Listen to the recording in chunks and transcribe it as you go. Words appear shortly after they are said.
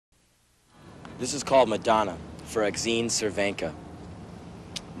This is called Madonna for Exene Cervenka.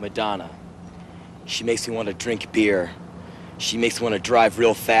 Madonna. She makes me want to drink beer. She makes me want to drive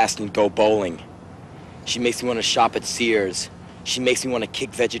real fast and go bowling. She makes me want to shop at Sears. She makes me want to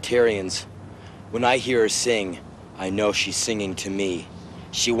kick vegetarians. When I hear her sing, I know she's singing to me.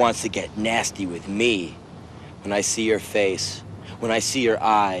 She wants to get nasty with me. When I see her face, when I see her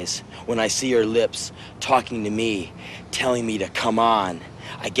eyes, when I see her lips talking to me, telling me to come on,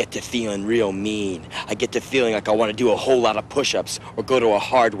 I get to feeling real mean. I get to feeling like I want to do a whole lot of push-ups or go to a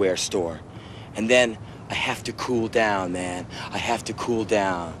hardware store. And then I have to cool down, man. I have to cool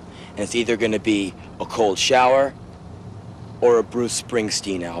down. And it's either going to be a cold shower or a Bruce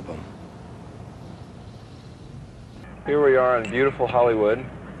Springsteen album. Here we are in beautiful Hollywood.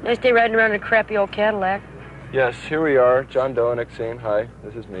 Nice day riding around in a crappy old Cadillac. Yes, here we are, John Doe and Exene. Hi,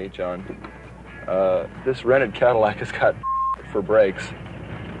 this is me, John. This rented Cadillac has got for brakes.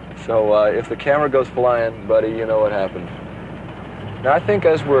 So if the camera goes flying, buddy, you know what happened. Now I think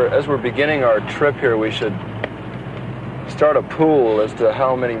as we're beginning our trip here, we should start a pool as to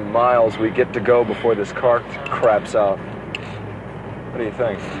how many miles we get to go before this car craps out. What do you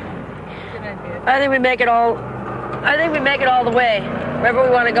think? I think we make it all the way, wherever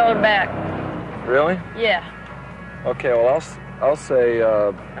we want to go and back. Really? Yeah. Okay, well I'll say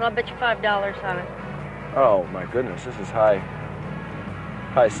And I'll bet you $5 on it. oh my goodness, this is high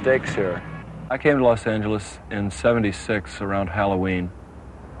stakes here. I came to Los Angeles in '76 around Halloween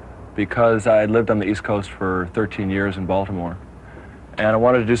because I had lived on the East Coast for 13 years in Baltimore. And I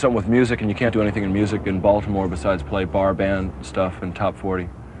wanted to do something with music, and you can't do anything in music in Baltimore besides play bar band stuff and top 40.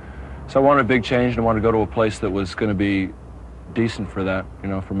 So I wanted a big change, and I wanted to go to a place that was going to be decent for that, you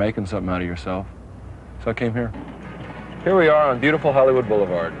know, for making something out of yourself. So I came here. Here we are on beautiful Hollywood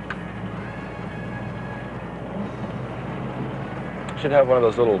Boulevard. Should have one of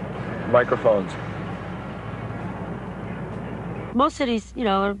those little microphones. Most cities, you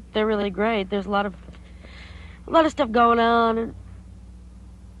know, they're really great. There's a lot of stuff going on, and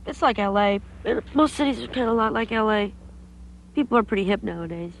it's like LA. Most cities are kind of a lot like LA. People are pretty hip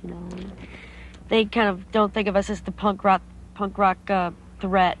nowadays, you know. They kind of don't think of us as the punk rock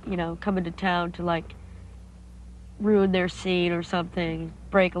threat, you know, coming to town to like ruin their scene or something,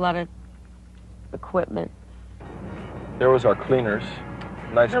 break a lot of equipment. There was our cleaners.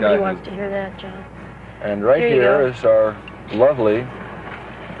 Nice guy. Nobody wants to hear that, John. And right here is our lovely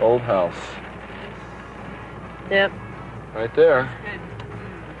old house. Yep. Right there.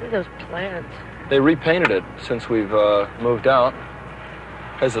 Look at those plants. They repainted it since we've moved out.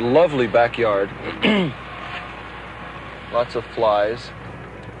 Has a lovely backyard. Lots of flies.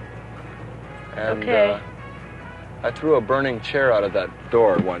 And okay. I threw a burning chair out of that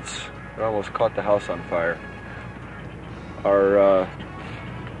door once. It almost caught the house on fire. Our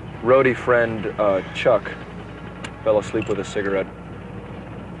roadie friend, Chuck, fell asleep with a cigarette.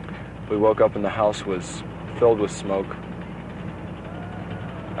 We woke up and the house was filled with smoke.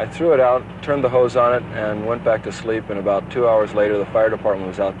 I threw it out, turned the hose on it, and went back to sleep, and about 2 hours later, the fire department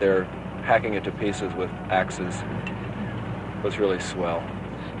was out there hacking it to pieces with axes. It was really swell.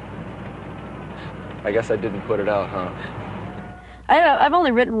 I guess I didn't put it out, huh? I've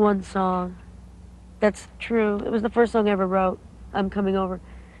only written one song. That's true. It was the first song I ever wrote, I'm Coming Over.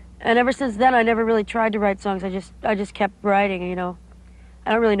 And ever since then, I never really tried to write songs. I just kept writing, you know.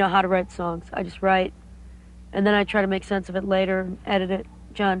 I don't really know how to write songs. I just write. And then I try to make sense of it later and edit it.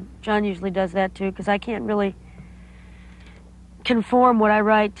 John usually does that too, because I can't really conform what I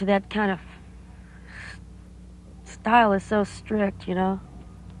write to that kind of style. Is so strict, you know.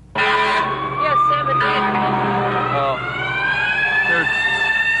 Yes, Sam and Dan.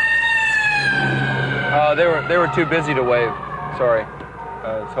 They were too busy to wave. Sorry.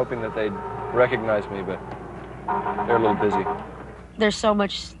 I was hoping that they'd recognize me, but they're a little busy. There's so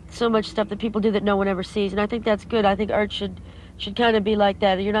much stuff that people do that no one ever sees, and I think that's good. I think art should kind of be like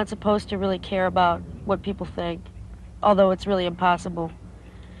that. You're not supposed to really care about what people think, although it's really impossible.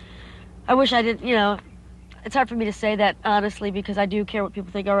 I wish I didn't, you know, it's hard for me to say that honestly because I do care what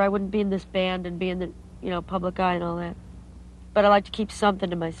people think, or I wouldn't be in this band and be in the, you know, public eye and all that. But I like to keep something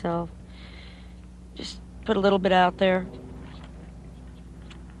to myself. Just put a little bit out there.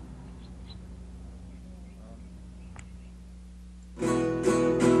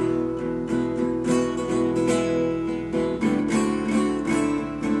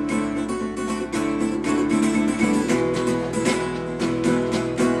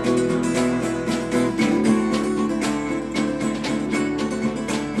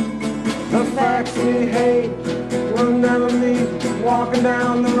 The facts we hate will never meet. Walking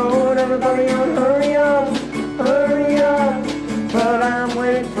down the road, everybody yelling, hurry up, hurry up. But I'm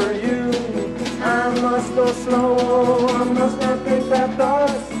waiting for you, must go slow, I must not think bad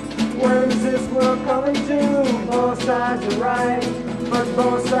thoughts. When is this world coming to? Both sides are right, but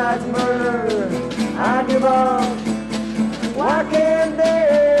both sides murder. I give up. Why can't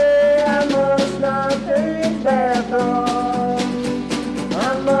they? I must not think bad thoughts.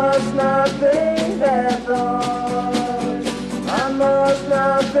 I must not think bad thoughts. I must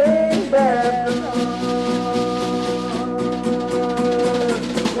not think bad thoughts.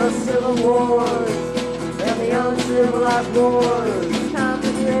 The civil wars and the uncivilized wars.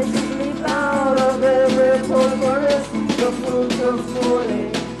 Confederations leap out of every poor furnace. The food comes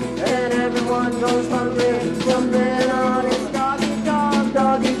morning and everyone goes hungry. From then on it's dog eat dog,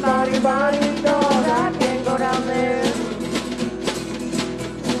 dog eat body, body eat dog. I can't go down there.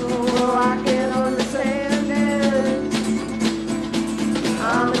 Oh, I can't understand it.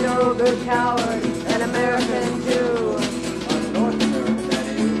 I'm a no good coward, an American Jew. A North American, that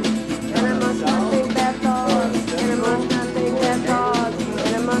is. And I must not think bad thoughts. And I must not think bad thoughts.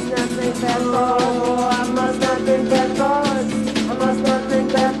 And I must not think bad thoughts. Oh, I must not think bad thoughts. I must not think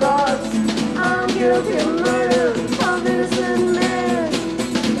bad thoughts. I'm guilty of murder of innocent men,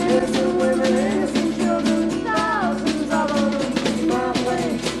 innocent women, innocent children, thousands of them. My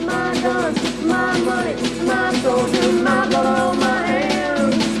place, my guns, my money, my soldiers, my blood on my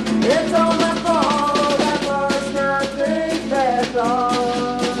hands. It's all my fault. I must not think bad thoughts.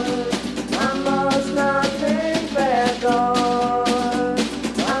 I must not think bad thoughts.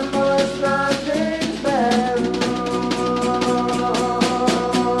 I must not think bad thoughts.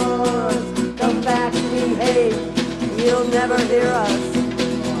 Come back to me, hey, you'll never hear us.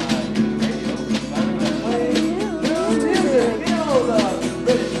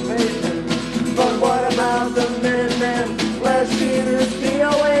 But what about the men? Let's shooters,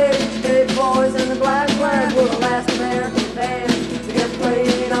 DOA, big boys in the black flag were the last American band to get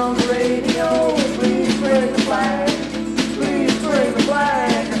played on the radio. Please bring the flag, please bring the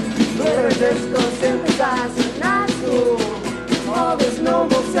flag. Glitter disco synthesizer, night school. All this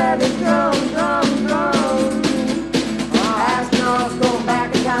noble savage drum, drum, drum. Astronauts going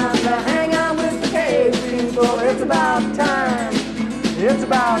back in time to hang out with the cave people. It's about time. It's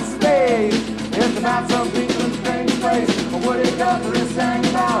about space. It's about some people in strange place. Woody Guthrie sang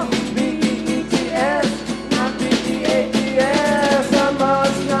about B-E-E-T-S, not B-E-A-T-S. I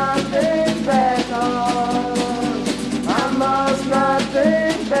must not think bad thoughts. I must not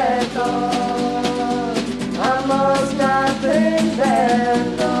think bad thoughts. I must not think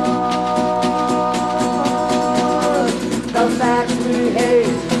bad thoughts. Come back to me, hey,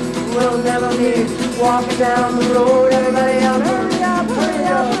 we'll never meet. Walking down the road, everybody out, hurry up, hurry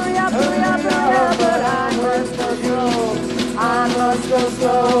up, hurry up, hurry up, hurry up. But I must go slow, I must go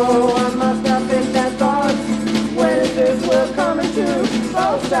slow. I must not think that thoughts. When is this world coming to?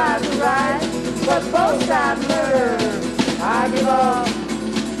 Both sides are right, but both sides murder. I give up.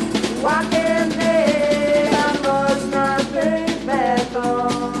 Why can't they? I must not think bad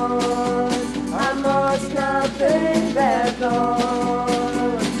thoughts. I must not think bad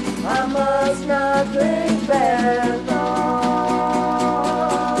thoughts. I must not think bad thoughts.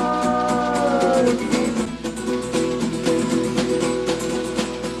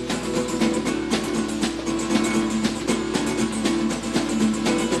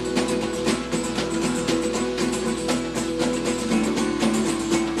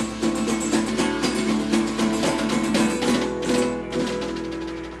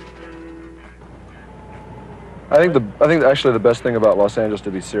 I think actually the best thing about Los Angeles, to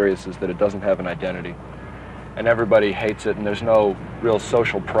be serious, is that it doesn't have an identity. And everybody hates it, and there's no real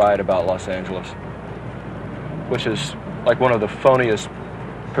social pride about Los Angeles, which is like one of the phoniest,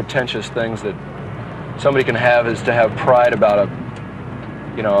 pretentious things that somebody can have, is to have pride about a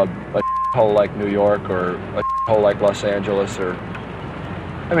hole like New York or a hole like Los Angeles, or,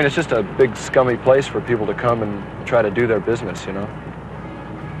 I mean, it's just a big scummy place for people to come and try to do their business, you know.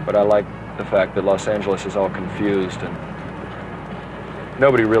 But I like the fact that Los Angeles is all confused, and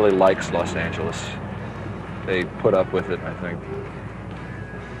nobody really likes Los Angeles. They put up with it, I think.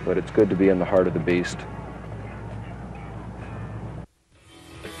 But it's good to be in the heart of the beast.